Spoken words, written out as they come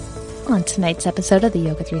on tonight's episode of the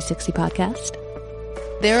Yoga 360 podcast.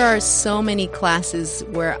 There are so many classes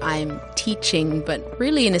where I'm teaching, but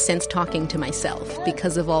really in a sense talking to myself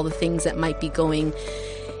because of all the things that might be going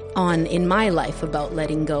on in my life about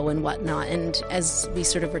letting go and whatnot. And as we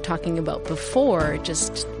sort of were talking about before,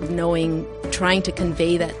 just knowing, trying to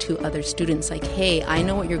convey that to other students, like, hey, I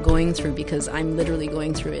know what you're going through because I'm literally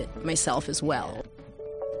going through it myself as well.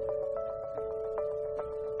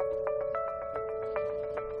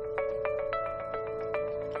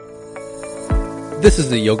 This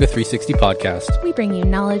is the Yoga 360 podcast. We bring you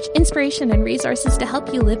knowledge, inspiration, and resources to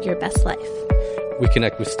help you live your best life. We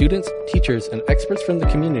connect with students, teachers, and experts from the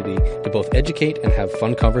community to both educate and have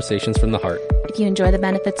fun conversations from the heart. If you enjoy the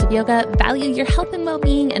benefits of yoga, value your health and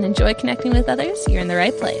well-being, and enjoy connecting with others, you're in the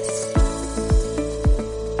right place.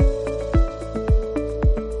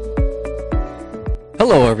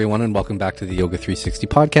 Hello, everyone, and welcome back to the Yoga 360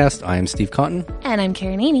 podcast. I am Steve Cotton. And I'm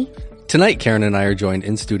Karen Aney. Tonight, Karen and I are joined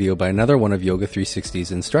in studio by another one of Yoga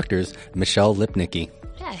 360's instructors, Michelle Lipnicki.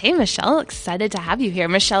 Yeah, hey, Michelle. Excited to have you here.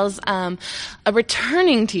 Michelle's a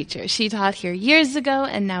returning teacher. She taught here years ago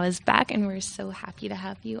and now is back, and we're so happy to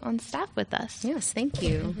have you on staff with us. Yes, thank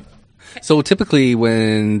you. So typically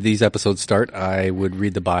when these episodes start, I would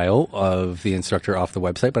read the bio of the instructor off the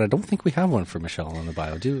website, but I don't think we have one for Michelle on the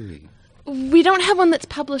bio, do we? We don't have one that's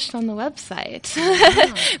published on the website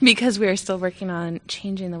because we're still working on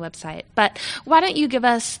changing the website. But why don't you give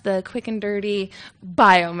us the quick and dirty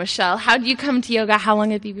bio, Michelle? How did you come to yoga? How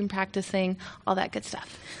long have you been practicing? All that good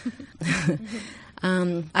stuff.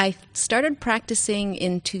 I started practicing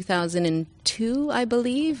in 2002, I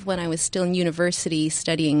believe, when I was still in university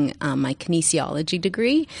studying my kinesiology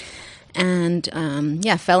degree. And,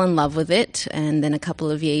 fell in love with it. And then a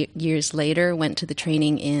couple of years later, went to the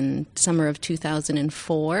training in summer of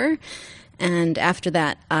 2004. And after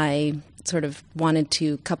that, I sort of wanted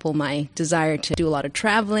to couple my desire to do a lot of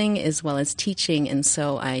traveling as well as teaching. And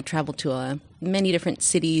so I traveled to many different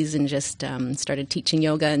cities and just started teaching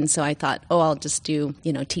yoga. And so I thought, I'll just do,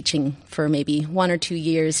 teaching for maybe 1 or 2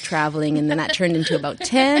 years, traveling. And then that turned into about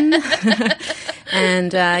 10.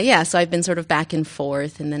 And so I've been sort of back and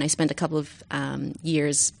forth. And then I spent a couple of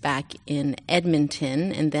years back in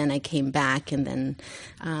Edmonton. And then I came back. And then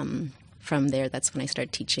from there, that's when I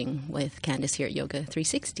started teaching with Candace here at Yoga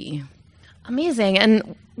 360. Amazing.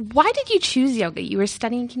 And why did you choose yoga? You were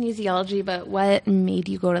studying kinesiology, but what made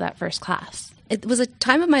you go to that first class? It was a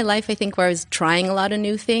time of my life, I think, where I was trying a lot of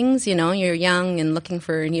new things. You're young and looking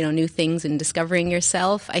for, new things and discovering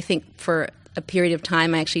yourself. I think for a period of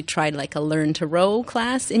time, I actually tried like a learn to row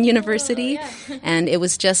class in university. Oh, yeah. And it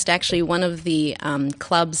was just actually one of the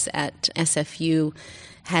clubs at SFU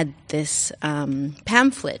had this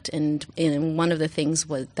pamphlet, and one of the things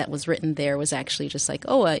that was written there was actually just like,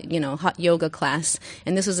 hot yoga class.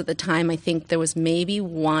 And this was at the time, I think there was maybe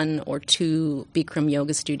 1 or 2 Bikram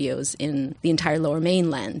yoga studios in the entire Lower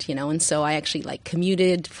Mainland, and so I actually like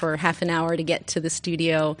commuted for half an hour to get to the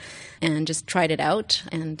studio and just tried it out,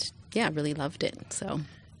 and really loved it. So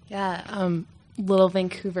little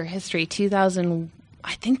Vancouver history, 2000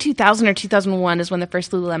 or 2001 is when the first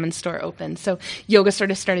Lululemon store opened. So yoga sort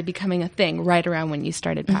of started becoming a thing right around when you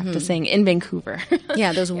started practicing in Vancouver.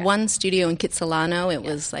 There was one studio in Kitsilano. It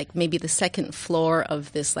was like maybe the second floor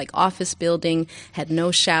of this like office building, had no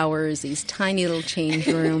showers, these tiny little change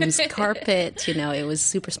rooms, carpet, it was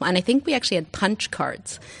super small. And I think we actually had punch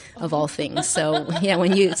cards of all things. So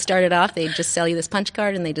when you started off, they'd just sell you this punch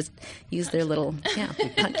card and they just use their little,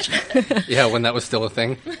 punch. When that was still a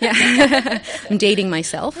thing. Yeah. I'm dating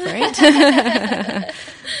myself, right?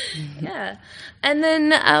 Yeah. And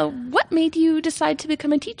then what made you decide to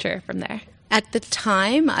become a teacher from there? At the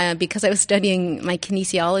time, because I was studying my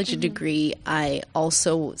kinesiology degree, I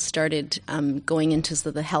also started going into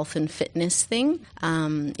the health and fitness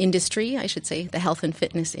industry, I should say, the health and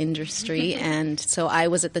fitness industry. And so I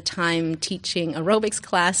was at the time teaching aerobics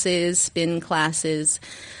classes, spin classes.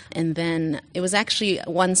 And then it was actually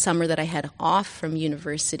one summer that I had off from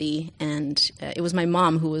university, and it was my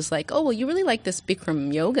mom who was like, you really like this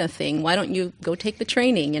Bikram yoga thing. Why don't you go take the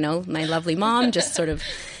training? My lovely mom just sort of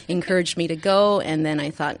encouraged me to go, and then I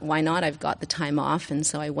thought, why not? I've got the time off, and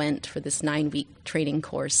so I went for this 9-week training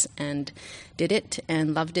course and did it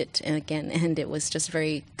and loved it and it was just a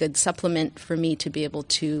very good supplement for me to be able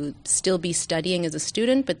to still be studying as a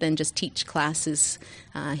student, but then just teach classes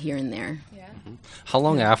here and there. How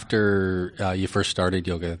long after you first started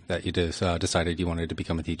yoga that you decided you wanted to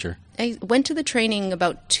become a teacher? I went to the training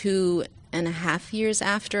about 2 2.5 years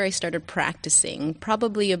after I started practicing.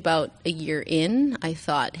 Probably about a year in, I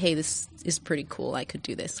thought, hey, this is pretty cool. I could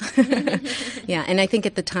do this. Yeah, and I think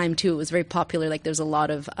at the time, too, it was very popular. Like, there's a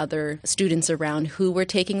lot of other students around who were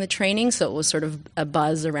taking the training, so it was sort of a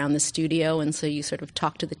buzz around the studio, and so you sort of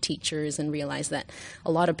talk to the teachers and realize that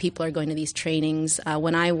a lot of people are going to these trainings.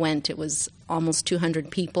 When I went, it was almost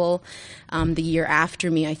 200 people. The year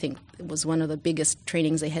after me, I think it was one of the biggest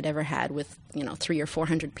trainings they had ever had with, 300 or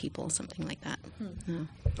 400 people, something like that. Yeah.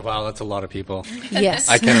 Wow, that's a lot of people. Yes.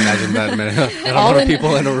 I can't imagine that many. A lot of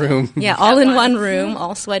people in a room. Yeah, all in one room,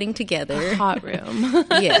 all sweating together. Hot room.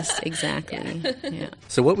 Yes, exactly. Yeah.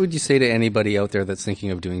 So what would you say to anybody out there that's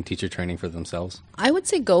thinking of doing teacher training for themselves? I would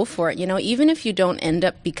say go for it. Even if you don't end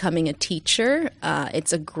up becoming a teacher,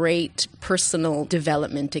 it's a great personal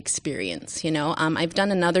development experience. I've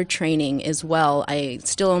done another training as well. I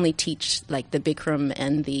still only teach like the Bikram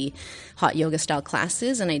and the hot yoga style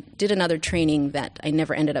classes, and I did another training that I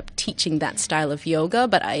never ended up teaching that style of yoga,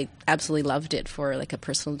 but I absolutely loved it for like a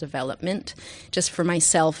personal development, just for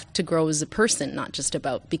myself to grow as a person, not just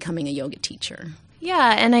about becoming a yoga teacher.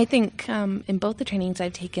 Yeah, and I think in both the trainings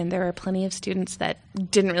I've taken, there are plenty of students that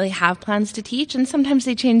didn't really have plans to teach, and sometimes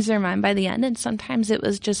they changed their mind by the end, and sometimes it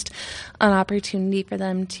was just an opportunity for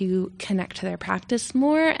them to connect to their practice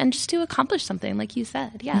more and just to accomplish something, like you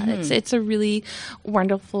said. Yeah, it's a really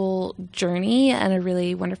wonderful journey and a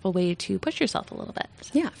really wonderful way to push yourself a little bit.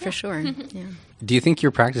 So, yeah, for sure. Yeah. Do you think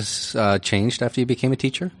your practice changed after you became a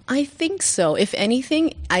teacher? I think so. If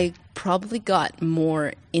anything, I probably got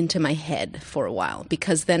more into my head for a while,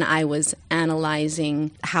 because then I was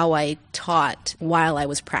analyzing how I taught while I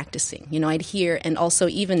was practicing. I'd hear, and also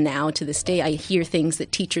even now to this day, I hear things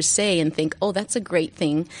that teachers say and think, oh, that's a great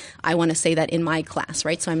thing. I want to say that in my class,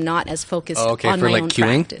 right? So I'm not as focused on for my like own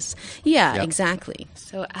cueing? practice. Yeah, exactly.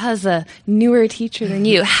 So as a newer teacher than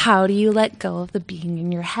you, how do you let go of the being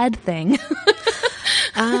in your head thing?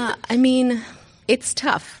 It's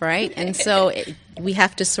tough, right? And so we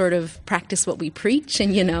have to sort of practice what we preach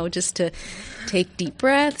and, just to take deep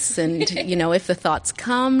breaths and, if the thoughts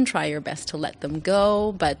come, try your best to let them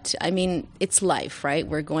go. But, it's life, right?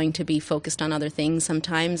 We're going to be focused on other things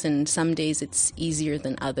sometimes, and some days it's easier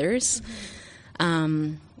than others.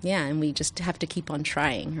 And we just have to keep on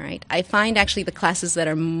trying, right? I find actually the classes that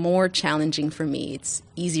are more challenging for me, it's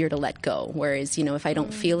easier to let go. Whereas, if I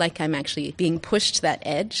don't feel like I'm actually being pushed to that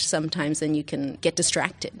edge, sometimes then you can get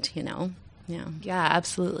distracted, Yeah. Yeah,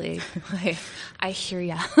 absolutely. I hear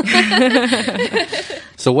ya.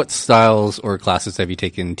 So what styles or classes have you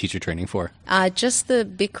taken teacher training for? Just the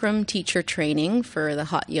Bikram teacher training for the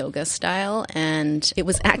hot yoga style. And it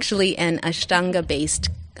was actually an Ashtanga-based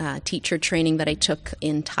teacher training that I took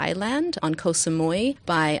in Thailand on Koh Samui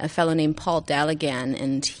by a fellow named Paul Daligan,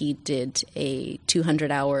 and he did a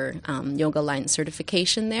 200-hour Yoga Alliance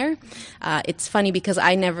certification there. It's funny because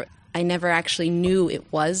I never actually knew it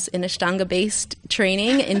was an Ashtanga-based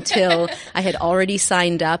training until I had already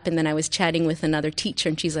signed up, and then I was chatting with another teacher,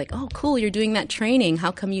 and she's like, oh, cool, you're doing that training.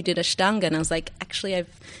 How come you did Ashtanga? And I was like, actually,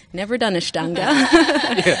 I've never done Ashtanga.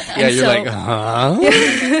 You're like, huh?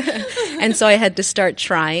 And so I had to start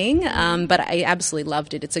trying, but I absolutely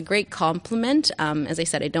loved it. It's a great complement. As I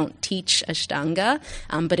said, I don't teach Ashtanga,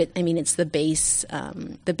 but it's the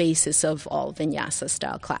basis of all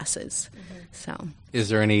Vinyasa-style classes. Mm-hmm. So, is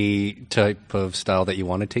there any type of style that you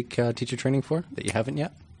want to take teacher training for that you haven't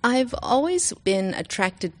yet? I've always been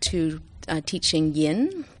attracted to teaching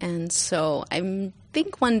yin, and so I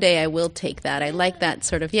think one day I will take that. I like that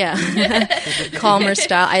sort of, calmer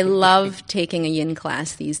style. I love taking a yin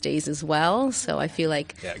class these days as well, so I feel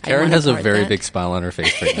like Karen has a very big smile on her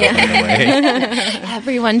face right now, by the way.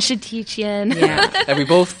 Everyone should teach yin. Yeah. And we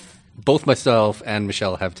both myself and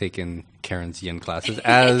Michelle have taken Karen's yin classes,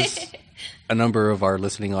 as a number of our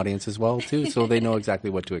listening audience as well, too, so they know exactly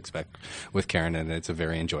what to expect with Karen, and it's a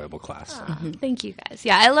very enjoyable class. Thank you, guys.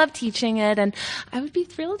 Yeah, I love teaching it, and I would be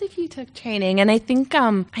thrilled if you took training. And I think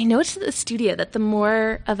I noticed at the studio that the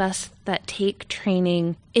more of us that take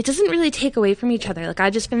training, it doesn't really take away from each other. Like, I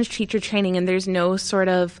just finished teacher training, and there's no sort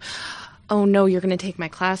of, oh no, you're going to take my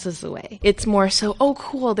classes away. It's more so, oh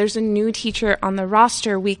cool, there's a new teacher on the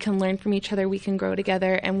roster. We can learn from each other, we can grow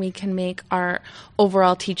together, and we can make our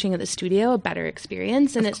overall teaching at the studio a better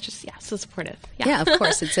experience. And it's just, so supportive. Yeah, of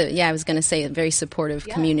course. It's I was going to say a very supportive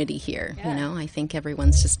community here. Yeah. I think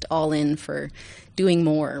everyone's just all in for doing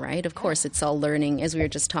more, right? Of course, it's all learning, as we were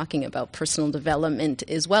just talking about, personal development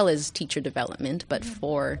as well as teacher development, but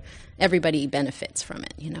for everybody benefits from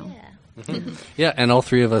it, Yeah. Yeah, and all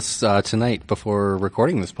three of us tonight, before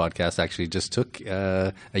recording this podcast, actually just took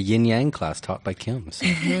a yin-yang class taught by Kim. So,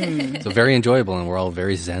 so very enjoyable, and we're all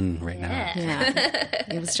very zen right now. Yeah,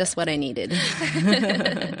 it was just what I needed.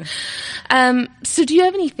 So do you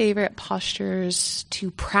have any favorite postures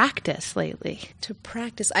to practice lately? To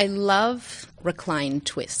practice, I love recline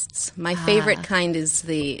twists. My favorite kind is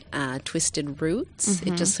the twisted roots.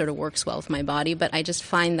 It just sort of works well with my body, but I just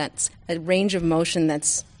find that's a range of motion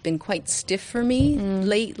that's been quite stiff for me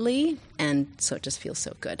lately, and so it just feels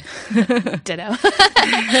so good. Ditto.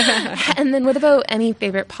 And then what about any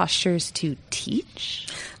favorite postures to teach?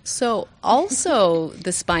 So also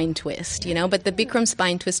the spine twist, but the Bikram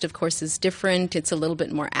spine twist, of course, is different. It's a little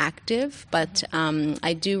bit more active, but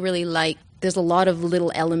I do really like, there's a lot of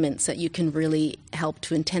little elements that you can really help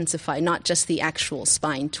to intensify, not just the actual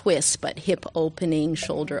spine twist, but hip opening,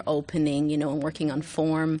 shoulder opening, and working on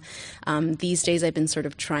form. These days I've been sort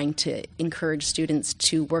of trying to encourage students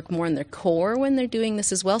to work more on their core when they're doing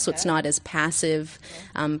this as well, so it's not as passive.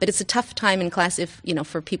 But it's a tough time in class if,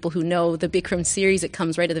 for people who know the Bikram series, it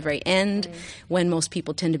comes right at the very end when most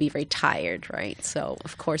people tend to be very tired, right? So,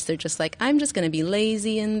 of course, they're just like, I'm just going to be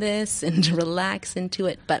lazy in this and relax into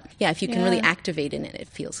it. But, yeah, if you can really activate in it, it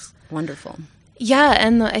feels wonderful. Yeah,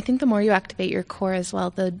 and I think the more you activate your core as well,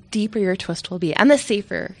 the deeper your twist will be, and the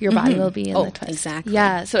safer your body will be in the twist. Exactly.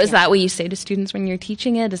 Yeah, so is that what you say to students when you're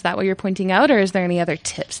teaching it? Is that what you're pointing out, or is there any other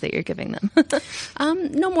tips that you're giving them?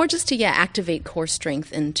 No, more just to, activate core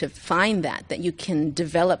strength and to find that you can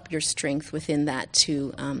develop your strength within that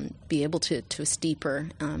to be able to twist deeper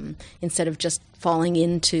instead of just falling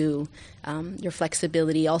into your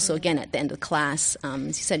flexibility. Also, again, at the end of class, as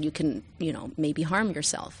you said, you can, maybe harm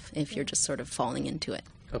yourself if you're just sort of falling into it.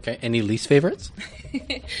 Okay. Any least favorites?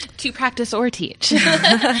 To practice or teach.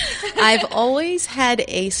 I've always had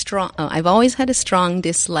a strong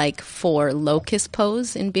dislike for locust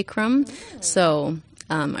pose in Bikram. So,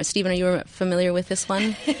 Stephen, are you familiar with this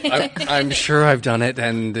one? I'm sure I've done it,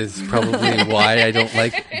 and is probably why I don't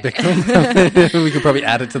like Bikram. We could probably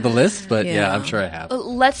add it to the list, but yeah, I'm sure I have.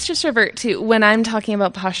 Let's just revert to, when I'm talking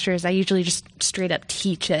about postures, I usually just straight up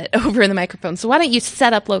teach it over the microphone. So why don't you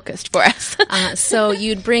set up locust for us? So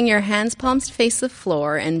you'd bring your hands palms to face the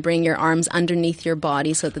floor and bring your arms underneath your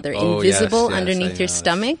body so that they're invisible underneath your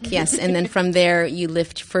stomach. Yes, and then from there you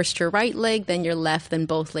lift first your right leg, then your left, then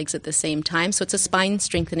both legs at the same time. So it's a spine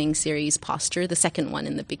strengthening series posture, the second one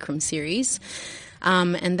in the Bikram series.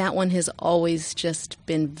 And that one has always just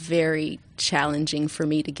been very challenging for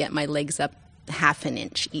me to get my legs up half an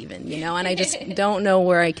inch even, and I just don't know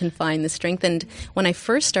where I can find the strength. And when I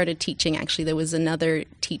first started teaching, actually, there was another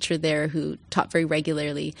teacher there who taught very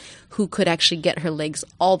regularly who could actually get her legs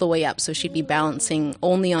all the way up. So she'd be balancing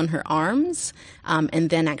only on her arms and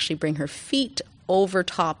then actually bring her feet over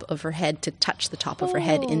top of her head to touch the top of her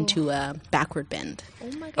head into a backward bend.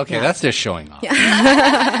 Oh my God. Okay, that's just showing off.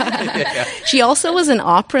 Yeah. She also was an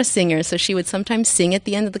opera singer, so she would sometimes sing at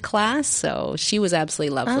the end of the class, so she was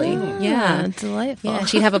absolutely lovely. Delightful. Yeah,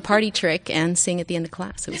 she'd have a party trick and sing at the end of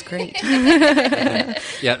class. It was great.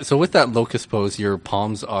 Yeah, so with that locust pose, your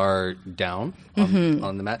palms are down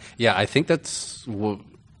on the mat. Yeah, I think that's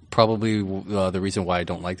probably the reason why I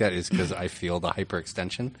don't like that is because I feel the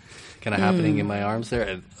hyperextension kind of happening in my arms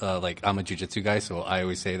there. Like, I'm a jiu-jitsu guy, so I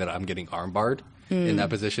always say that I'm getting arm barred in that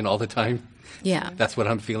position all the time. Yeah. That's what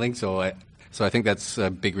I'm feeling, so I think that's a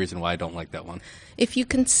big reason why I don't like that one. If you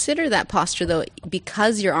consider that posture, though,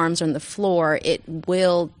 because your arms are on the floor, it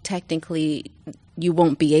will technically, you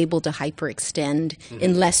won't be able to hyperextend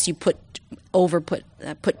unless you put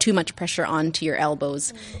too much pressure onto your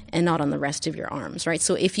elbows and not on the rest of your arms, right?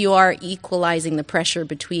 So if you are equalizing the pressure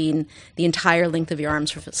between the entire length of your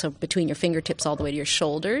arms, so between your fingertips all the way to your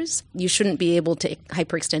shoulders, you shouldn't be able to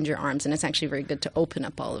hyperextend your arms, and it's actually very good to open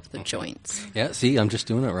up all of the joints. Yeah, see, I'm just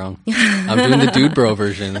doing it wrong. I'm doing the dude bro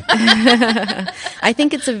version. I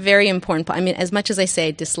think it's a very important, as much as I say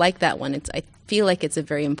I dislike that one, I feel like it's a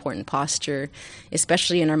very important posture,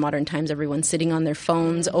 especially in our modern times. Everyone's sitting on their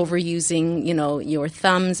phones, overusing, your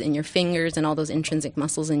thumbs and your fingers and all those intrinsic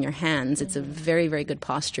muscles in your hands. It's a very, very good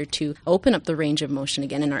posture to open up the range of motion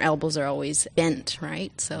again. And our elbows are always bent,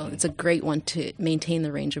 right? So it's a great one to maintain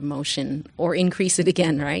the range of motion or increase it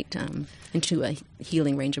again, right? Into a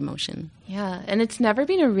healing range of motion. Yeah, and it's never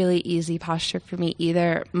been a really easy posture for me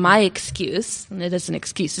either. My excuse, and it is an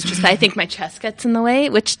excuse, it's just that I think my chest gets in the way,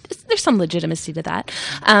 which there's some legitimacy to that.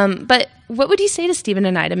 But What would you say to Stephen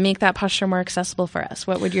and I to make that posture more accessible for us?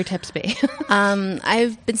 What would your tips be?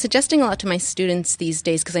 I've been suggesting a lot to my students these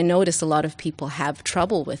days, because I notice a lot of people have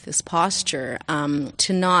trouble with this posture,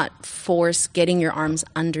 to not force getting your arms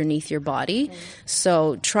underneath your body.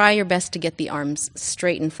 So try your best to get the arms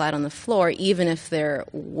straight and flat on the floor, even if they're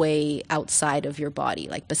way outside of your body,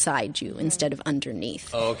 like beside you, instead of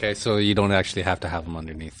underneath. Oh, okay. So you don't actually have to have them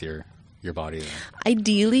underneath your body then.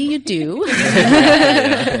 Ideally, you do.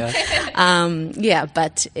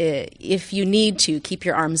 But if you need to, keep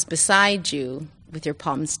your arms beside you with your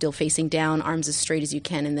palms still facing down, arms as straight as you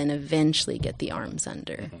can, and then eventually get the arms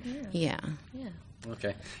under. Yeah.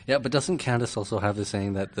 Okay. Yeah, but doesn't Candace also have the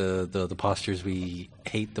saying that the postures we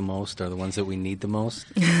hate the most are the ones that we need the most?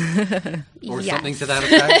 Or something to that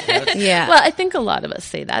effect? Yes. Yeah. Well, I think a lot of us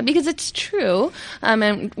say that because it's true.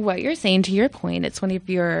 And what you're saying, to your point, it's one of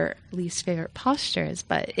your least favorite postures,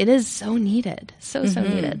 but it is so needed. So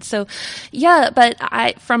needed. So, yeah, but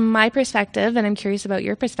from my perspective, and I'm curious about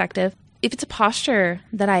your perspective, if it's a posture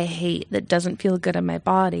that I hate, that doesn't feel good in my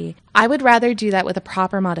body, I would rather do that with a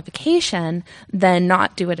proper modification than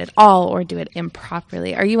not do it at all or do it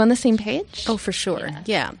improperly. Are you on the same page? Oh, for sure.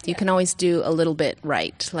 Yeah. You can always do a little bit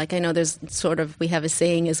right. Like I know there's we have a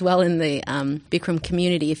saying as well in the Bikram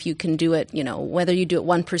community, if you can do it, whether you do it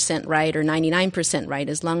 1% right or 99% right,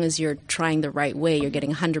 as long as you're trying the right way, you're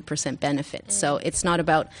getting 100% benefit. So it's not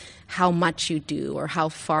about how much you do or how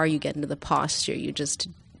far you get into the posture. You just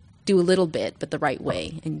do a little bit, but the right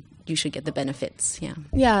way, and you should get the benefits. Yeah.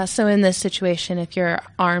 Yeah. So in this situation, if your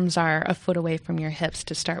arms are a foot away from your hips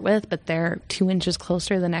to start with, but they're 2 inches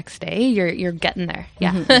closer the next day, you're getting there.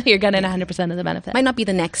 Yeah. You're getting 100% of the benefit. Might not be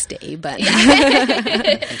the next day, but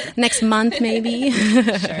next month maybe.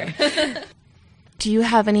 Sure. Do you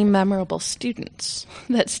have any memorable students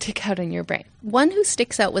that stick out in your brain? One who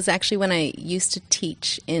sticks out was actually when I used to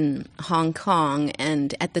teach in Hong Kong,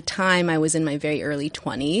 and at the time I was in my very early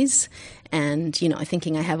 20s, and,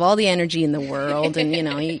 thinking I have all the energy in the world,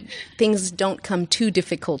 and, things don't come too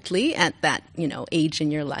difficultly at that, age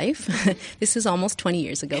in your life. This is almost 20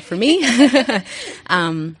 years ago for me.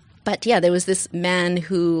 But yeah, there was this man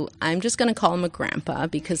who, I'm just going to call him a grandpa,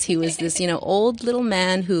 because he was this, old little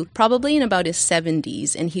man who probably in about his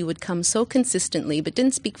 70s, and he would come so consistently, but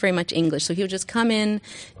didn't speak very much English. So he would just come in,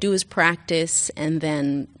 do his practice, and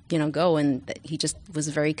then, go. And he just was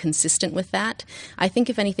very consistent with that. I think,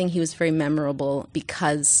 if anything, he was very memorable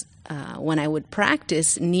because when I would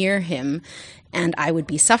practice near him, and I would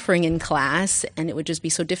be suffering in class, and it would just be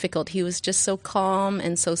so difficult, he was just so calm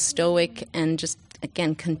and so stoic and just,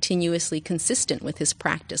 again, continuously consistent with his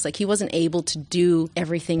practice. Like, he wasn't able to do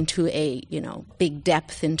everything to a, big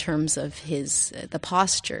depth in terms of the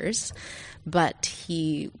postures, but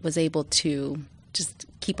he was able to just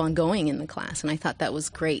keep on going in the class. And I thought that was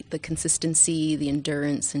great, the consistency, the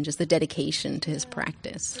endurance, and just the dedication to his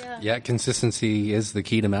practice. Yeah, consistency is the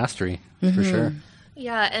key to mastery, for sure.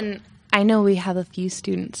 Yeah, and I know we have a few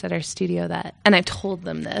students at our studio and I've told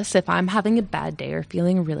them this, if I'm having a bad day or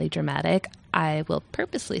feeling really dramatic, I will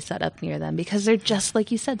purposely set up near them because they're just,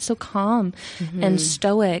 like you said, so calm and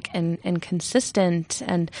stoic and consistent,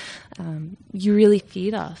 and you really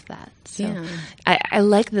feed off that. So I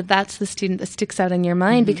like that that's the student that sticks out in your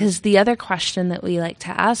mind, because the other question that we like to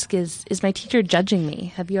ask is my teacher judging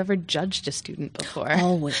me? Have you ever judged a student before?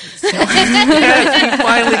 Always. Yes, you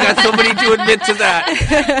finally got somebody to admit to that.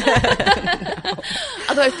 No.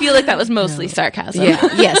 Although I feel like that was mostly sarcasm. Yeah.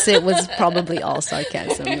 Yes, it was probably all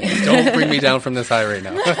sarcasm. Don't bring me down from this high right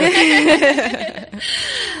now.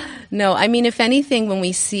 No, I mean, if anything, when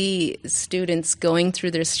we see students going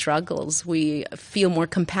through their struggles, we feel more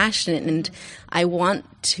compassionate, and I want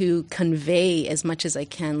to convey as much as I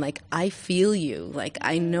can, like, I feel you, like,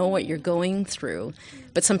 I know what you're going through,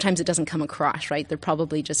 but sometimes it doesn't come across, right? They're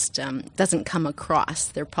probably just, doesn't come across.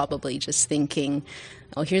 They're probably just thinking,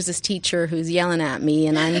 oh, here's this teacher who's yelling at me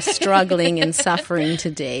and I'm struggling and suffering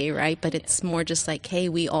today, right? But it's more just like, hey,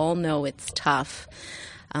 we all know it's tough.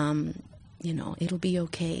 It'll be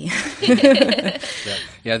okay.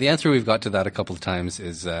 Yeah, the answer we've got to that a couple of times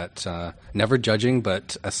is that never judging,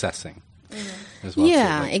 but assessing as well.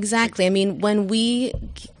 Yeah, exactly. I mean, when we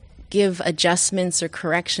give adjustments or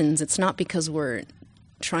corrections, it's not because we're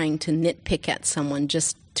trying to nitpick at someone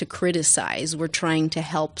just to criticize. We're trying to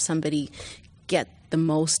help somebody get the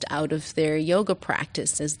most out of their yoga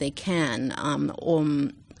practice as they can,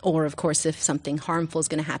 or, of course, if something harmful is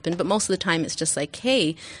going to happen. But most of the time, it's just like,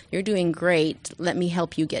 hey, you're doing great. Let me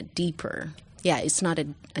help you get deeper. Yeah, it's not a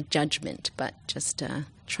judgment, but just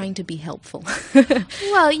trying to be helpful.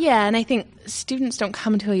 Well, yeah, and I think students don't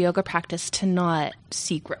come to a yoga practice to not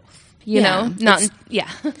see growth. you know?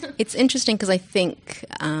 It's interesting because I think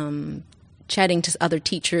chatting to other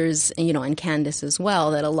teachers, and Candace as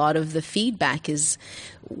well, that a lot of the feedback is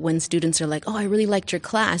when students are like, oh, I really liked your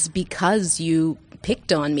class because you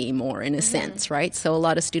picked on me more, in a sense, right? So a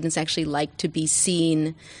lot of students actually like to be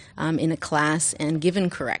seen in a class and given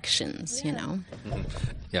corrections,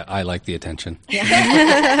 Yeah, I like the attention.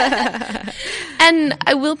 And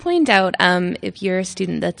I will point out, if you're a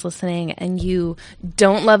student that's listening and you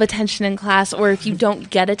don't love attention in class, or if you don't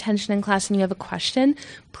get attention in class and you have a question,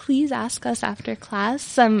 please ask us after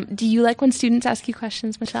class. Do you like when students ask you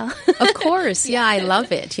questions, Michelle? Of course. Yeah, I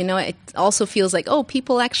love it. It also feels like, oh,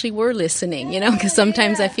 people actually were listening, because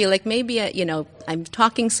sometimes I feel like maybe, I'm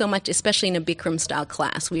talking so much, especially in a Bikram style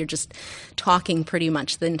class. We are just talking pretty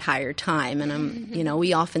much the entire time. And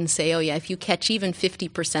we often say, oh yeah, if you catch even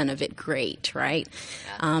 50% of it, great, right?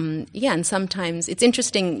 And sometimes it's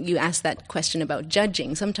interesting you asked that question about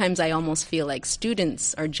judging. Sometimes I almost feel like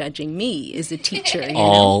students are judging me as a teacher.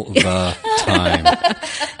 All the time.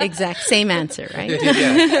 Exact same answer, right?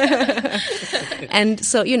 And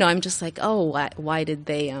so, I'm just like, oh, why did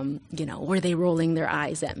they, were they rolling their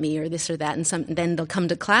eyes at me or this or that? And then they'll come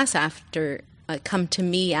to class come to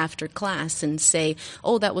me after class and say,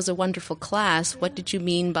 oh, that was a wonderful class. What did you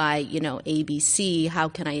mean by, ABC? How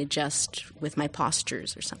can I adjust with my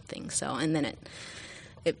postures or something? So, and then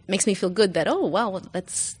it makes me feel good that, oh, well,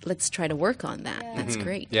 let's try to work on that. Yeah. That's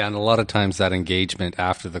great. Yeah, and a lot of times that engagement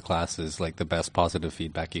after the class is like the best positive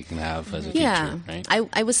feedback you can have as a teacher, right?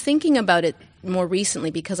 I was thinking about it more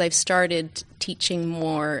recently because I've started teaching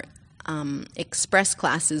more express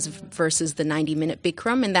classes versus the 90-minute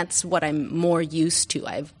Bikram, and that's what I'm more used to.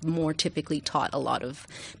 I've more typically taught a lot of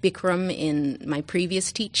Bikram in my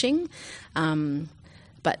previous teaching.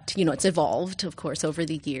 But, it's evolved, of course, over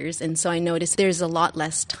the years. And so I noticed there's a lot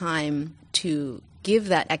less time to give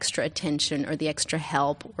that extra attention or the extra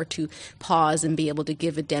help or to pause and be able to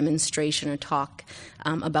give a demonstration or talk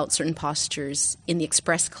about certain postures in the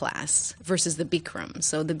express class versus the Bikram.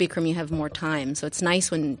 So the Bikram, you have more time. So it's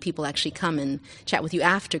nice when people actually come and chat with you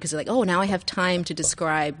after because they're like, oh, now I have time to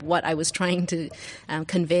describe what I was trying to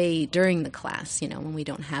convey during the class, when we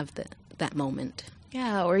don't have that moment.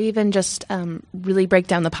 Yeah, or even just really break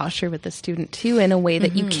down the posture with the student, too, in a way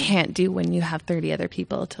that you can't do when you have 30 other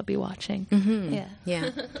people to be watching. Mm-hmm. Yeah.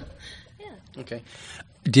 Okay.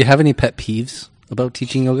 Do you have any pet peeves about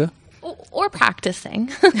teaching yoga? Or practicing.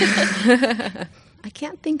 I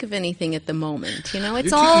can't think of anything at the moment.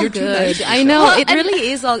 It's all good. Nice. I know. It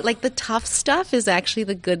really is all, like the tough stuff is actually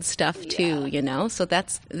the good stuff, too, So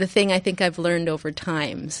that's the thing I think I've learned over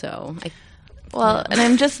time. So and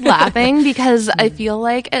I'm just laughing because I feel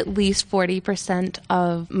like at least 40%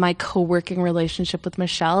 of my co-working relationship with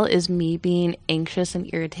Michelle is me being anxious and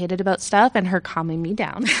irritated about stuff and her calming me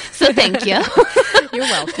down. So thank you. You're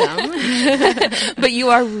welcome. But you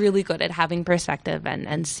are really good at having perspective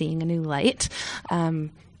and seeing a new light.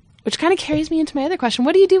 Which kind of carries me into my other question.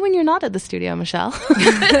 What do you do when you're not at the studio, Michelle?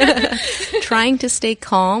 Trying to stay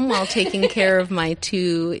calm while taking care of my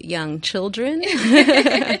 2 young children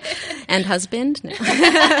and husband. No.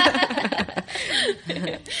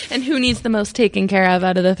 And who needs the most taken care of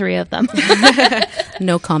out of the 3 of them?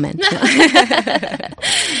 No comment.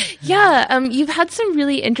 Yeah, you've had some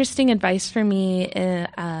really interesting advice for me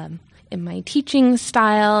in my teaching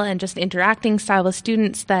style and just interacting style with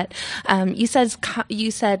students that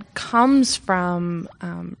you said comes from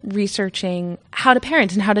researching how to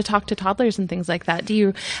parent and how to talk to toddlers and things like that. Do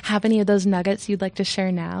you have any of those nuggets you'd like to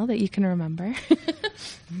share now that you can remember?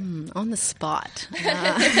 On the spot.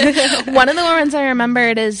 One of the ones I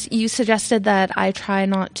remembered is you suggested that I try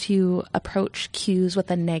not to approach cues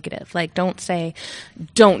with a negative. Like, don't say,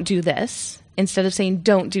 don't do this. Instead of saying,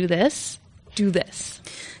 don't do this, do this.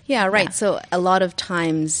 Yeah, right. Yeah. So a lot of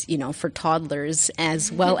times, for toddlers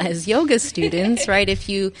as well as yoga students, right, if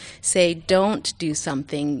you say don't do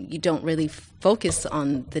something, you don't really focus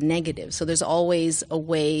on the negative. So there's almost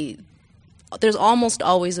always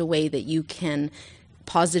a way that you can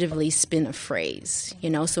positively spin a phrase,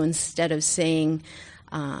 So instead of saying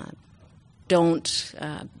don't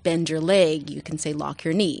bend your leg, you can say lock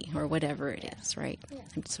your knee or whatever it is, right? Yeah.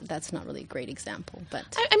 So that's not really a great example, but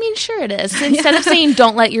I mean, sure it is. Instead of saying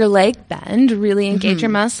don't let your leg bend, really engage your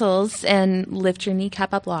muscles and lift your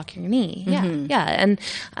kneecap up, lock your knee. Yeah, and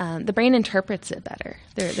the brain interprets it better.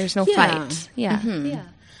 There's no fight. Yeah, yeah.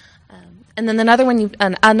 And then another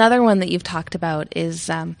one that you've talked about is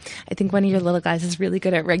I think one of your little guys is really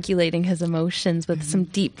good at regulating his emotions with some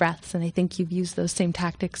deep breaths, and I think you've used those same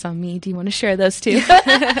tactics on me. Do you want to share those too?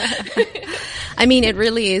 I mean, it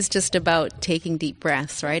really is just about taking deep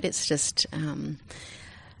breaths, right? It's just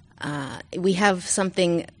we have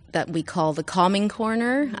something that we call the calming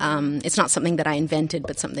corner. It's not something that I invented,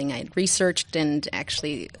 but something I researched and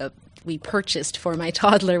actually we purchased for my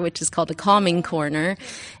toddler, which is called a calming corner.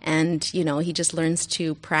 And, he just learns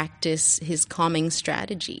to practice his calming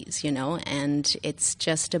strategies, and it's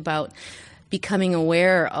just about becoming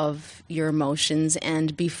aware of your emotions,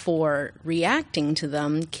 and before reacting to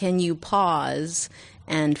them, can you pause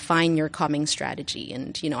and find your calming strategy?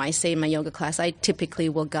 And, I say in my yoga class, I typically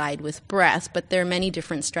will guide with breath, but there are many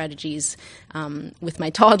different strategies with my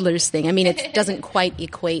toddler's thing. I mean, it doesn't quite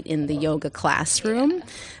equate in the yoga classroom.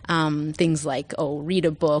 Things like, read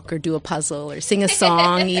a book or do a puzzle or sing a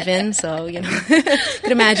song even. So, you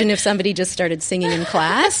could imagine if somebody just started singing in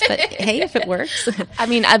class, but hey, if it works. I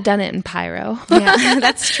mean, I've done it in pyro. Yeah,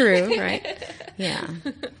 that's true, right? Yeah.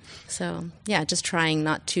 So, just trying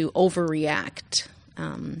not to overreact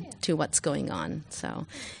to what's going on. So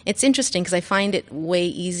it's interesting because I find it way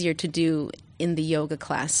easier to do in the yoga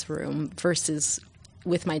classroom versus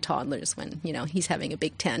with my toddlers when, he's having a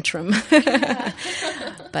big tantrum.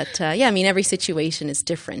 But every situation is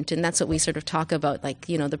different. And that's what we sort of talk about, like,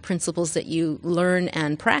 the principles that you learn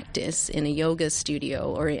and practice in a yoga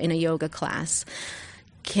studio or in a yoga class.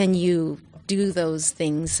 Can you do those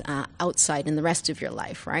things outside in the rest of your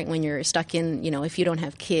life, right? When you're stuck in, if you don't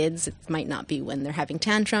have kids, it might not be when they're having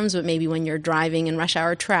tantrums, but maybe when you're driving in rush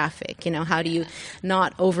hour traffic. How do you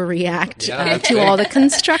not overreact to all the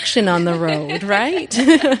construction on the road, right?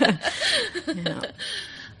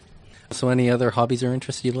 So any other hobbies or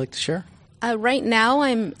interests you'd like to share? Right now,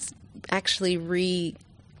 I'm actually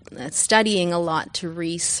studying a lot to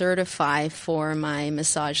recertify for my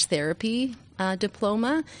massage therapy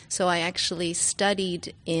diploma. So I actually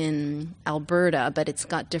studied in Alberta, but it's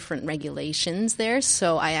got different regulations there.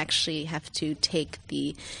 So I actually have to take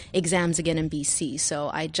the exams again in BC.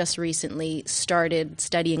 So I just recently started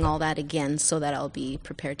studying all that again so that I'll be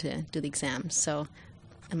prepared to do the exams. So,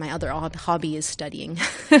 and my other hobby is studying.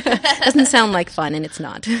 Doesn't sound like fun, and it's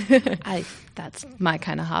not. That's my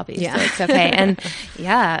kind of hobby, yeah. So it's okay. And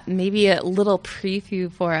maybe a little preview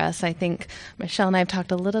for us. I think Michelle and I have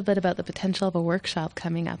talked a little bit about the potential of a workshop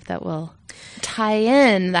coming up that will tie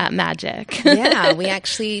in that magic. Yeah, we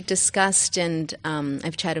actually discussed, and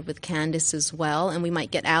I've chatted with Candace as well, and we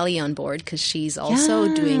might get Allie on board because she's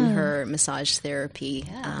also doing her massage therapy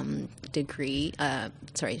degree.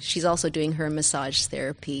 She's also doing her massage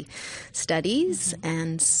therapy studies,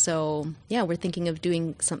 and so we're thinking of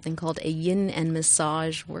doing something called a yin and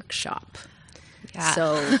massage workshop. Yeah.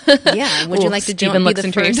 So, would you like to Stephen be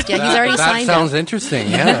the first? Yeah, he's already signed up. That sounds interesting.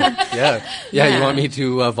 Yeah. You want me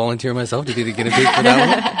to volunteer myself to get a bid for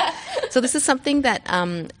that one? So this is something that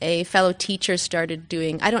a fellow teacher started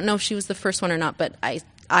doing. I don't know if she was the first one or not, but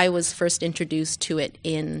I was first introduced to it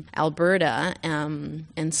in Alberta,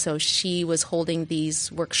 and so she was holding these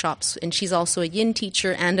workshops, and she's also a yin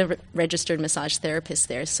teacher and a registered massage therapist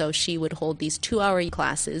there, so she would hold these 2-hour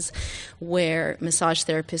classes where massage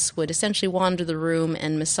therapists would essentially wander the room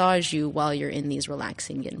and massage you while you're in these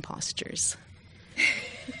relaxing yin postures.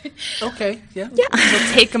 Okay, yeah.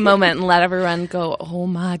 We'll take a moment and let everyone go, oh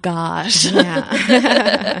my gosh.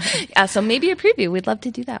 Yeah. So maybe a preview. We'd love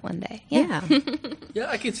to do that one day. Yeah. Yeah,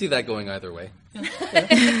 I could see that going either way.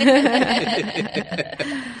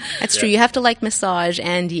 That's true. You have to like massage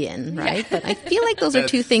and yin, right? But I feel like those are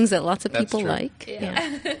two things that lots of people true. like.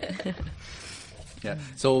 Yeah. Yeah.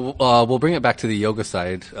 So we'll bring it back to the yoga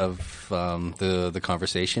side of the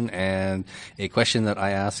conversation, and a question that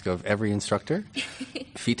I ask of every instructor: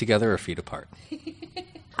 feet together or feet apart?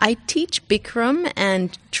 I teach Bikram,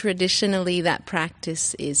 and traditionally that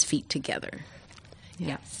practice is feet together.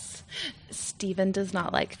 Yeah. Yes. Stephen does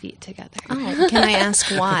not like feet together. Oh, can I ask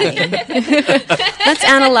why? Let's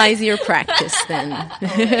analyze your practice then.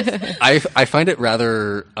 I find it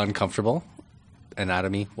rather uncomfortable,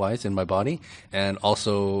 anatomy-wise, in my body, and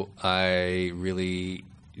also I really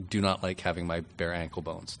do not like having my bare ankle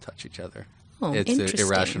bones touch each other. Oh, it's an interesting.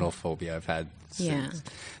 irrational phobia I've had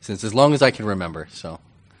since as long as I can remember. So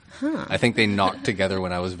I think they knocked together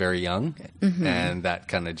when I was very young, and that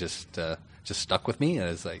kind of just stuck with me. And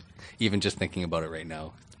it's like, even just thinking about it right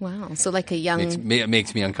now, Wow. So like a young... It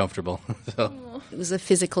makes me uncomfortable. So. It was a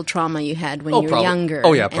physical trauma you had when you were younger.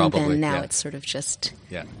 Oh, yeah, probably. And then now yeah. it's sort of just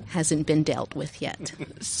hasn't been dealt with yet.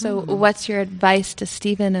 So what's your advice to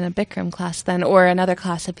Stephen in a Bikram class then, or another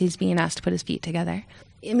class if he's being asked to put his feet together?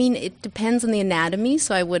 I mean, it depends on the anatomy,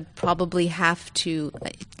 so I would probably have to...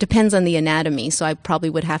 It depends on the anatomy, so I probably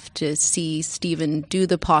would have to see Stephen do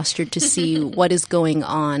the posture to see what is going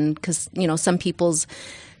on, because, you know, some people's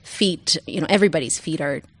feet, you know, everybody's feet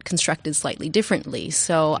are constructed slightly differently.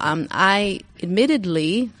 So I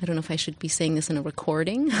admittedly, I don't know if I should be saying this in a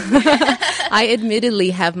recording, I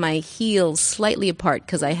admittedly have my heels slightly apart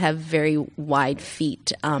because I have very wide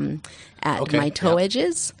feet at my toe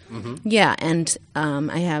edges. Mm-hmm. Yeah, and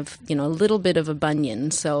I have, a little bit of a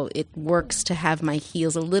bunion, so it works to have my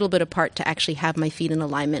heels a little bit apart to actually have my feet in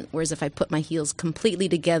alignment, whereas if I put my heels completely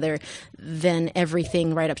together, then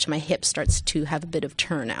everything right up to my hip starts to have a bit of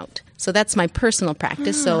turnout. So that's my personal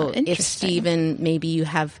practice. So if, Stephen, maybe you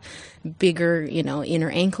have bigger, inner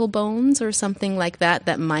ankle bones or something like that,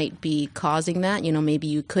 that might be causing that, maybe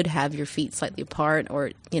you could have your feet slightly apart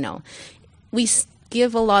or, we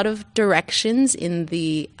give a lot of directions in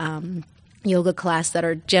the yoga class that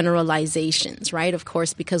are generalizations, right? Of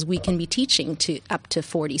course, because we can be teaching to up to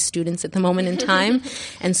 40 students at the moment in time.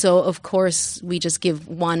 And so, of course, we just give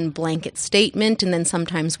one blanket statement, and then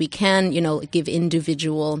sometimes we can, give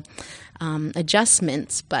individual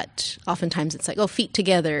adjustments, but oftentimes it's like, feet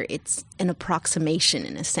together, it's an approximation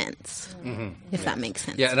in a sense, if that makes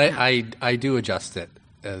sense. Yeah, and I do adjust it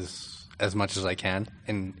as much as I can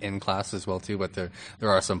in class as well too, but there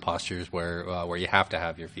are some postures where you have to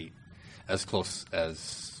have your feet as close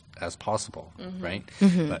as possible, right?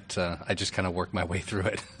 Mm-hmm. But I just kind of work my way through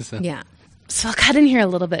it. So. Yeah. So I'll cut in here a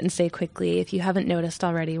little bit and say quickly, if you haven't noticed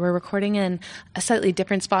already, we're recording in a slightly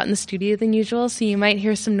different spot in the studio than usual, so you might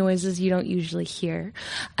hear some noises you don't usually hear.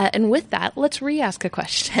 And with that, let's re-ask a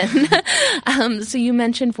question. So you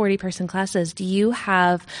mentioned 40-person classes. Do you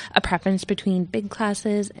have a preference between big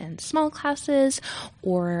classes and small classes,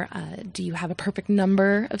 or do you have a perfect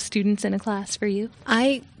number of students in a class for you?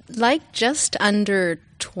 I like just under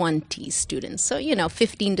 20 students. So,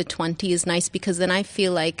 15 to 20 is nice because then I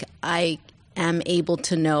feel like I am able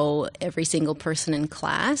to know every single person in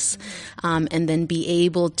class and then be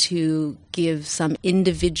able to give some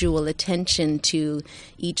individual attention to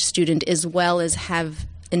each student as well as have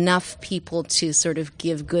enough people to sort of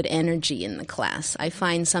give good energy in the class. I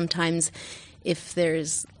find sometimes if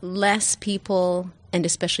there's less people, and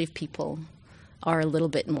especially if people are a little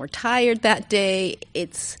bit more tired that day,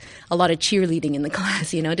 it's a lot of cheerleading in the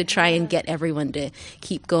class, to try and get everyone to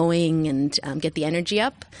keep going and get the energy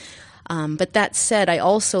up. But that said, I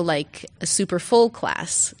also like a super full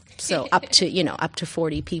class. So up to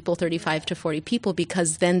 40 people, 35 to 40 people,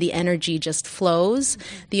 because then the energy just flows.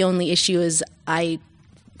 The only issue is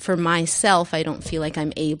for myself, I don't feel like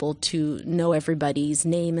I'm able to know everybody's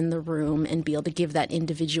name in the room and be able to give that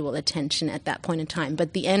individual attention at that point in time.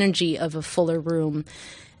 But the energy of a fuller room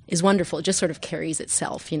is wonderful. It just sort of carries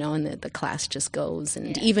itself, and the class just goes.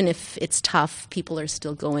 And even if it's tough, people are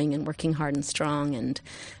still going and working hard and strong and,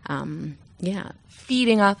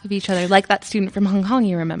 feeding off of each other, like that student from Hong Kong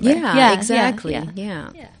you remember. Yeah, exactly. Yeah.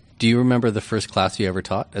 Do you remember the first class you ever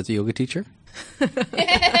taught as a yoga teacher?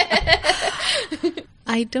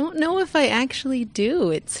 I don't know if I actually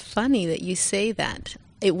do. It's funny that you say that.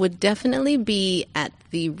 It would definitely be at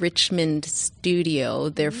the Richmond studio,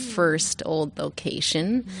 their first old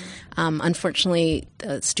location. Unfortunately,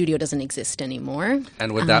 the studio doesn't exist anymore.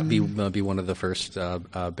 And would that be one of the first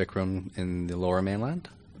Bikram in the Lower Mainland?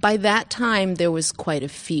 By that time, there was quite a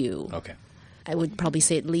few. Okay. I would probably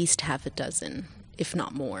say at least half a dozen, if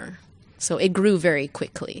not more. So it grew very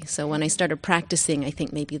quickly. So when I started practicing, I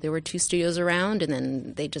think maybe there were 2 studios around, and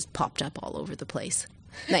then they just popped up all over the place.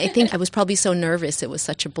 I think I was probably so nervous, it was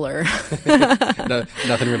such a blur.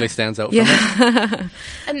 Nothing really stands out from it?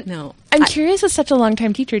 And no. I'm curious, as such a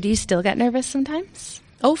long-time teacher, do you still get nervous sometimes?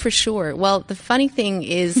 Oh, for sure. Well, the funny thing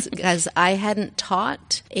is, as I hadn't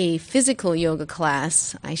taught a physical yoga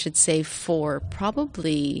class, I should say, for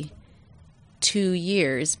probably 2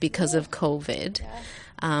 years because of COVID.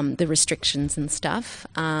 The restrictions and stuff.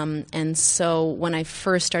 And so when I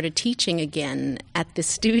first started teaching again at the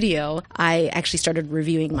studio, I actually started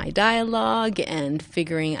reviewing my dialogue and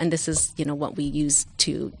figuring, and this is, what we use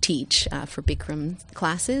to teach for Bikram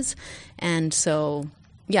classes. And so,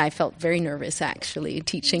 I felt very nervous actually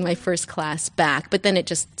teaching my first class back, but then it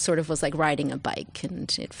just sort of was like riding a bike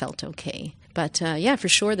and it felt okay. But for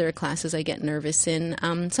sure, there are classes I get nervous in.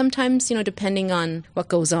 Sometimes, depending on what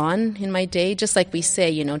goes on in my day, just like we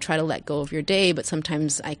say, try to let go of your day. But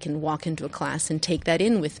sometimes I can walk into a class and take that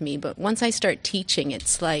in with me. But once I start teaching,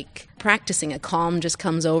 it's like practicing. A calm just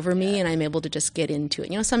comes over me and I'm able to just get into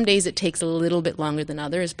it. Some days it takes a little bit longer than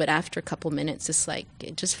others, but after a couple minutes, it's like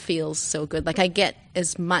it just feels so good. Like I get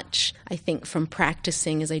as much, I think, from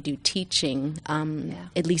practicing as I do teaching,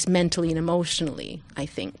 at least mentally and emotionally, I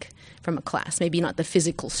think, from a class. Maybe not the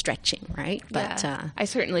physical stretching, right? But I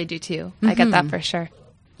certainly do too. I get that for sure.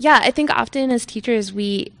 Yeah, I think often as teachers,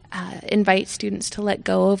 we invite students to let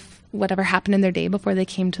go of whatever happened in their day before they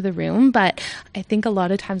came to the room. But I think a lot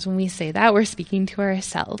of times when we say that, we're speaking to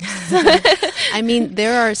ourselves. I mean,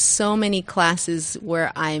 there are so many classes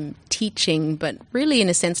where I'm teaching, but really in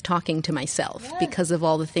a sense talking to myself because of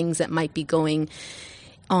all the things that might be going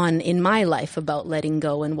on in my life about letting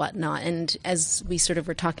go and whatnot. And as we sort of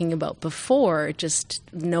were talking about before, just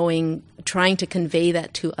knowing, trying to convey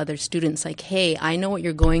that to other students, like, hey, I know what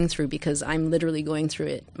you're going through because I'm literally going through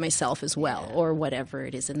it myself as well, or whatever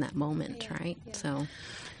it is in that moment, right? So,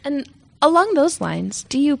 and along those lines,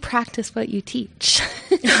 do you practice what you teach?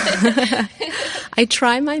 I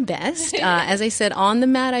try my best. As I said, on the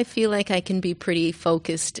mat, I feel like I can be pretty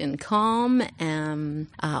focused and calm.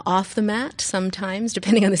 Off the mat, sometimes,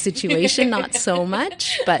 depending on the situation, not so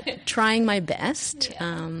much, but trying my best.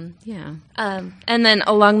 And then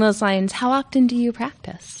along those lines, how often do you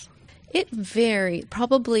practice? It varies.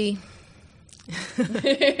 Probably.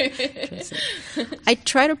 I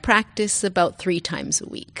try to practice about 3 times a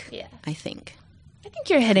week, I think. I think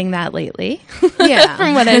you're hitting that lately. Yeah.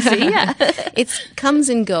 From what I see, yeah. It comes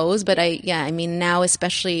and goes, but I mean, now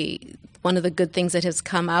especially one of the good things that has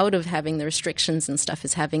come out of having the restrictions and stuff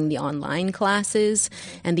is having the online classes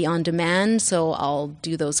and the on-demand, so I'll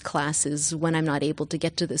do those classes when I'm not able to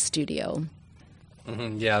get to the studio.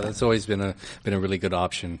 Mm-hmm. Yeah, that's always been a really good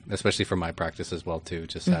option, especially for my practice as well too.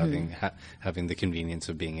 Just having the convenience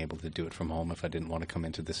of being able to do it from home if I didn't want to come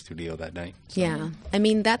into the studio that night. So. Yeah, I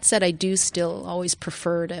mean, that said, I do still always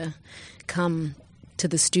prefer to come to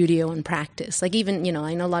the studio and practice. Like, even,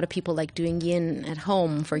 I know a lot of people like doing yin at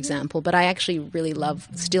home, for example, but I actually really love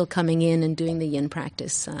still coming in and doing the yin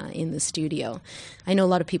practice in the studio. I know a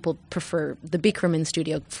lot of people prefer the Bikram in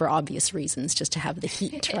studio for obvious reasons, just to have the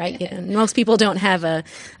heat, right? Most people don't have a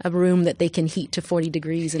room that they can heat to 40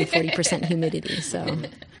 degrees and 40% humidity, so.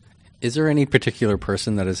 Is there any particular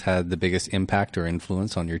person that has had the biggest impact or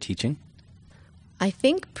influence on your teaching? I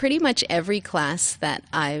think pretty much every class that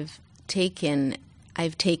I've taken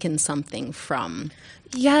something from.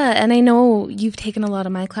 Yeah, and I know you've taken a lot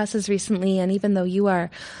of my classes recently, and even though you are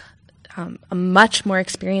a much more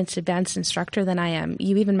experienced advanced instructor than I am,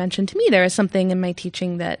 you even mentioned to me there was something in my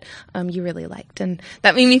teaching that you really liked, and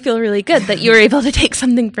that made me feel really good that you were able to take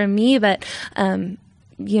something from me. But,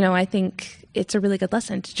 I think it's a really good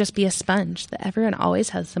lesson to just be a sponge, that everyone always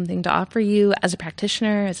has something to offer you as a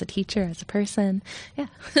practitioner, as a teacher, as a person. Yeah.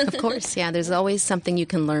 Of course, yeah. There's always something you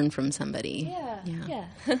can learn from somebody. Yeah.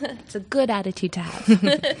 It's a good attitude to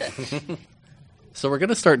have. So we're going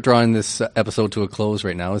to start drawing this episode to a close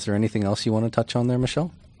right now. Is there anything else you want to touch on there,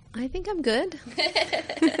 Michelle? I think I'm good.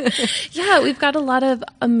 Yeah, we've got a lot of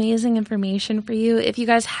amazing information for you. If you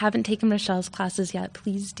guys haven't taken Michelle's classes yet,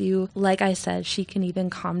 please do. Like I said, she can even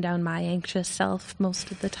calm down my anxious self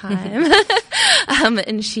most of the time.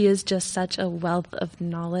 And she is just such a wealth of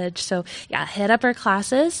knowledge. So yeah, hit up her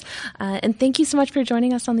classes. And thank you so much for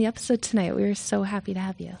joining us on the episode tonight. We were so happy to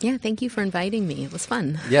have you. Yeah, thank you for inviting me. It was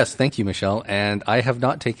fun. Yes, thank you, Michelle. And I have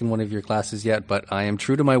not taken one of your classes yet, but I am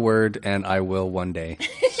true to my word, and I will one day.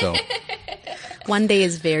 So. One day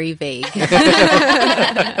is very vague.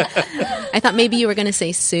 I thought maybe you were going to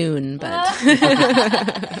say soon, but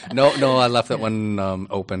no, I left that one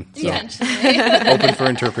open. So. Yeah. Open for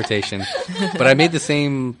interpretation. But I made the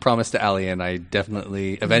same promise to Ali, and I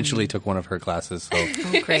definitely eventually took one of her classes. So,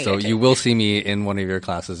 great. So you will see me in one of your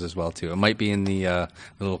classes as well too. It might be in the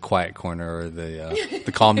little quiet corner or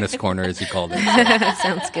the calmness corner, as you called it. So.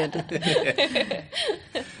 Sounds good.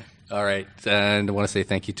 All right, and I want to say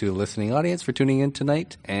thank you to the listening audience for tuning in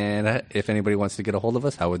tonight. And if anybody wants to get a hold of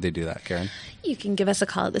us, how would they do that, Karen? You can give us a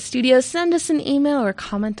call at the studio, send us an email or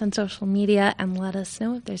comment on social media, and let us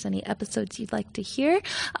know if there's any episodes you'd like to hear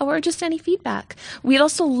or just any feedback. We'd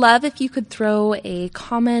also love if you could throw a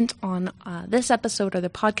comment on this episode or the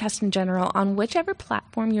podcast in general on whichever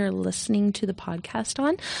platform you're listening to the podcast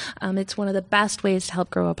on. It's one of the best ways to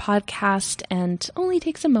help grow a podcast and only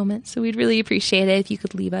takes a moment, so we'd really appreciate it if you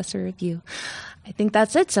could leave us a review. I think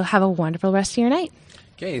that's it, so have a wonderful rest of your night.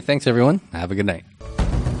 Okay, thanks everyone. Have a good night.